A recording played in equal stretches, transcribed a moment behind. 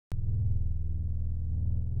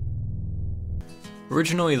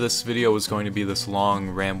Originally, this video was going to be this long,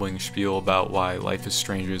 rambling spiel about why Life is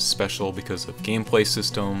Strange is special because of gameplay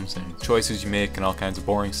systems and choices you make and all kinds of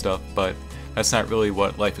boring stuff, but that's not really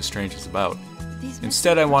what Life is Strange is about.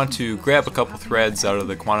 Instead, I want to grab a couple threads out of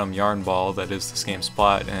the quantum yarn ball that is this game's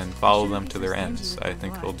plot and follow them to their ends. I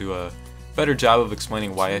think it'll do a better job of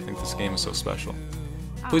explaining why I think this game is so special.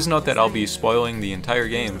 Please note that I'll be spoiling the entire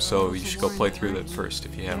game, so you should go play through it first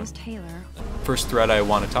if you haven't. First thread I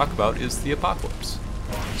want to talk about is the apocalypse.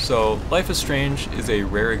 So, Life is Strange is a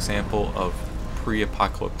rare example of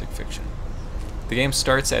pre-apocalyptic fiction. The game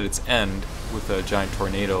starts at its end with a giant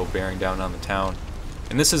tornado bearing down on the town,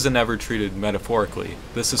 and this isn't ever treated metaphorically.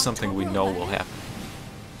 This is something we know will happen.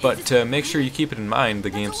 But to make sure you keep it in mind, the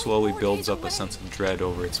game slowly builds up a sense of dread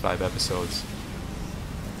over its 5 episodes.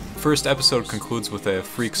 The first episode concludes with a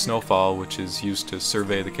freak snowfall, which is used to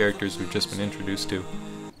survey the characters we've just been introduced to.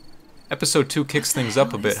 Episode 2 kicks things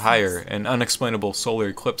up a bit higher. An unexplainable solar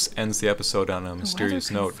eclipse ends the episode on a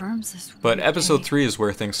mysterious note. But episode 3 is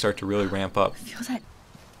where things start to really ramp up.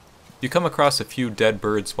 You come across a few dead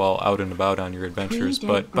birds while out and about on your adventures,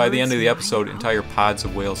 but by the end of the episode, entire pods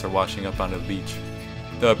of whales are washing up onto the beach.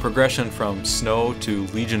 The progression from snow to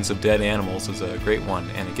legions of dead animals is a great one,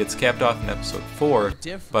 and it gets capped off in episode 4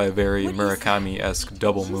 by a very Murakami-esque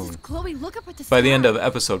double moon. By the end of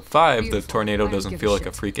episode 5, the tornado doesn't feel like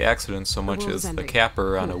a freak accident so much as the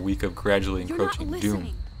capper on a week of gradually encroaching doom.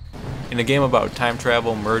 In a game about time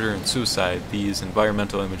travel, murder, and suicide, these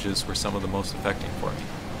environmental images were some of the most affecting for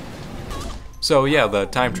me. So yeah, the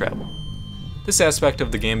time travel. This aspect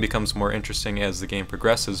of the game becomes more interesting as the game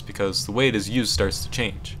progresses because the way it is used starts to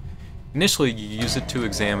change. Initially, you use it to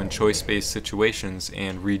examine choice-based situations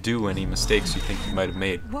and redo any mistakes you think you might have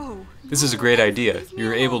made. This is a great idea.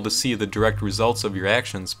 You're able to see the direct results of your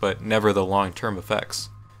actions, but never the long-term effects.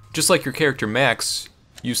 Just like your character Max,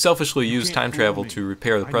 you selfishly use time travel to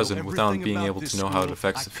repair the present without being able to know how it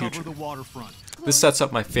affects the future. This sets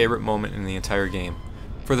up my favorite moment in the entire game.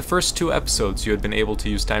 For the first 2 episodes, you had been able to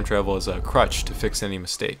use time travel as a crutch to fix any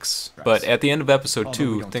mistakes. But at the end of episode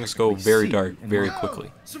 2, things go very dark very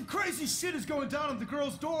quickly. Some crazy shit is going down in the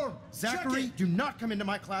girls' dorm. Zachary, do not come into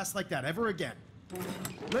my class like that ever again.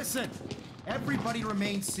 Listen, everybody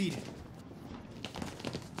remain seated.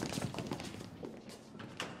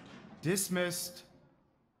 Dismissed.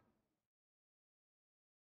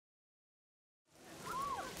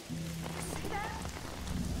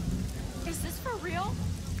 Is this for real?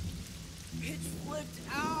 It flipped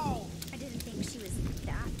out! I didn't think she was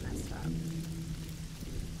that messed up.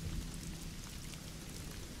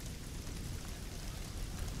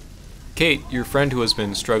 Kate, your friend who has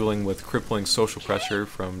been struggling with crippling social pressure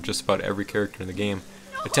from just about every character in the game,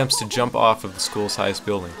 attempts to jump off of the school's highest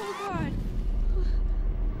building. Oh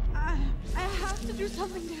God. I have to do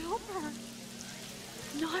something to help her.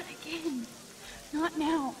 Not again. Not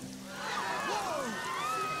now.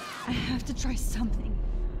 I have to try something.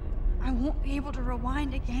 I won't be able to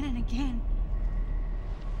rewind again and again.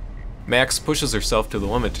 Max pushes herself to the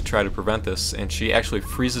limit to try to prevent this, and she actually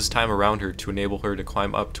freezes time around her to enable her to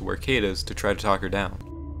climb up to where Kate is to try to talk her down.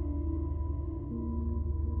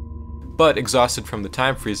 But, exhausted from the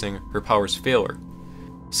time freezing, her powers fail her.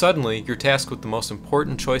 Suddenly, you're tasked with the most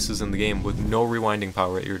important choices in the game with no rewinding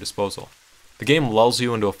power at your disposal. The game lulls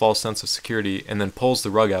you into a false sense of security and then pulls the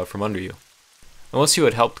rug out from under you. Unless you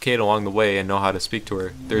had helped Kate along the way and know how to speak to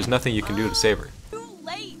her, there's nothing you can do to save her.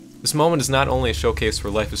 This moment is not only a showcase for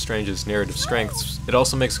Life is Strange's narrative strengths, it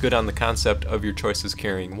also makes good on the concept of your choices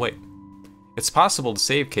carrying weight. It's possible to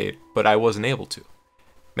save Kate, but I wasn't able to.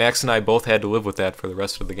 Max and I both had to live with that for the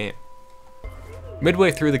rest of the game.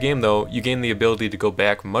 Midway through the game though, you gain the ability to go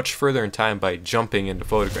back much further in time by jumping into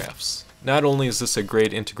photographs. Not only is this a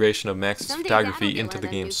great integration of Max's photography into the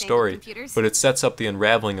game's story, but it sets up the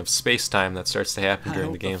unraveling of space-time that starts to happen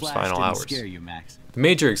during the game's final hours. The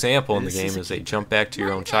major example in the game is a jump back to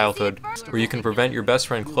your own childhood, where you can prevent your best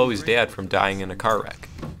friend Chloe's dad from dying in a car wreck.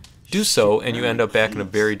 Do so, and you end up back in a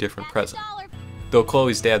very different present. Though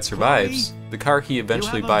Chloe's dad survives, the car he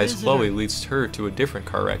eventually buys Chloe leads her to a different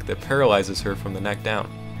car wreck that paralyzes her from the neck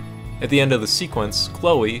down. At the end of the sequence,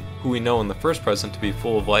 Chloe, who we know in the first present to be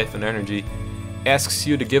full of life and energy, asks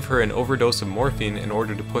you to give her an overdose of morphine in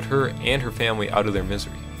order to put her and her family out of their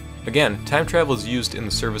misery. Again, time travel is used in the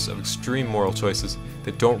service of extreme moral choices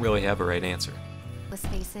that don't really have a right answer.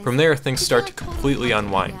 From there, things start to completely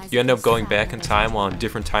unwind. You end up going back in time while on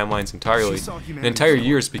different timelines entirely, and entire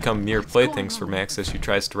years become mere playthings for Max as she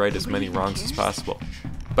tries to right as many wrongs as possible.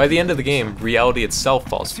 By the end of the game, reality itself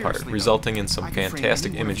falls apart, resulting in some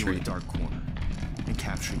fantastic imagery.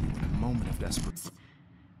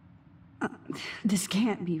 This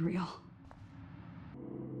can't be real.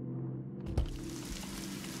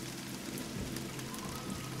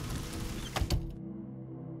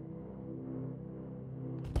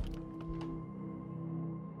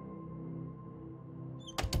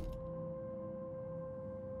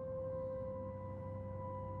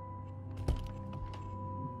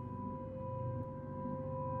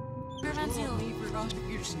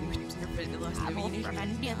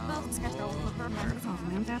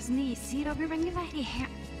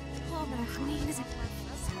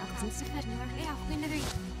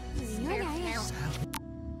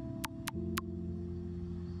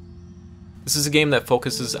 This is a game that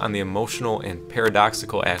focuses on the emotional and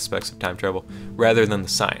paradoxical aspects of time travel rather than the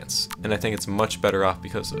science, and I think it's much better off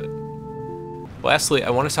because of it. Lastly, I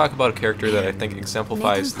want to talk about a character that I think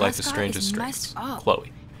exemplifies Life is Strange's strengths,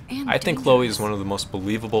 Chloe. I think Chloe is one of the most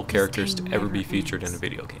believable characters to ever be featured in a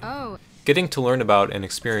video game. Getting to learn about and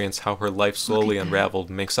experience how her life slowly unraveled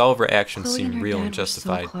makes all of her actions seem real and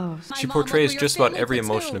justified. She portrays just about every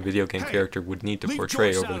emotion a video game character would need to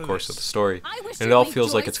portray over the course of the story, and it all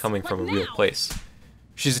feels like it's coming from a real place.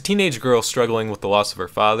 She's a teenage girl struggling with the loss of her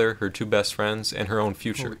father, her two best friends, and her own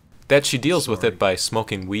future. That she deals with it by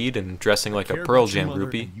smoking weed and dressing like a Pearl Jam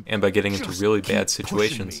groupie, and by getting into really bad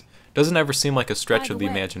situations, doesn't ever seem like a stretch of the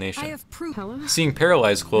imagination. Seeing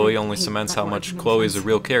paralyzed Chloe only cements how much Chloe is a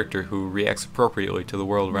real character who reacts appropriately to the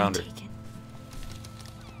world around her.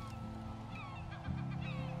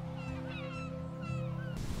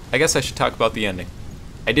 I guess I should talk about the ending.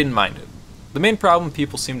 I didn't mind it. The main problem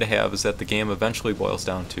people seem to have is that the game eventually boils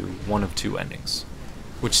down to one of two endings,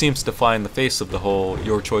 which seems to fly in the face of the whole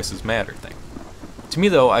 "your choices matter" thing. To me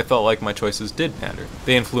though, I felt like my choices did matter.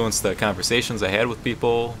 They influenced the conversations I had with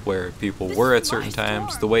people, where people were at certain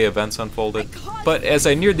times, the way events unfolded. But as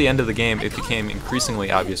I neared the end of the game, it became increasingly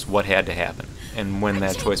obvious what had to happen. And when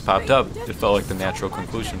that choice popped up, it felt like the natural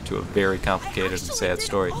conclusion to a very complicated and sad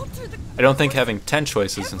story. I don't think having 10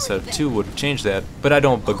 choices instead of 2 would have changed that, but I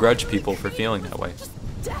don't begrudge people for feeling that way.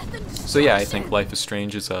 So yeah, I think Life is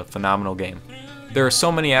Strange is a phenomenal game. There are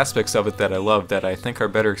so many aspects of it that I love that I think are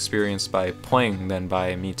better experienced by playing than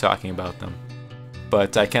by me talking about them.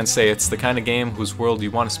 But I can say it's the kind of game whose world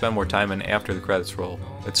you want to spend more time in after the credits roll.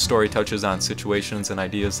 Its story touches on situations and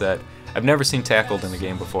ideas that I've never seen tackled in a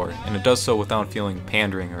game before, and it does so without feeling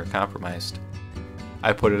pandering or compromised.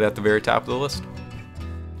 I put it at the very top of the list.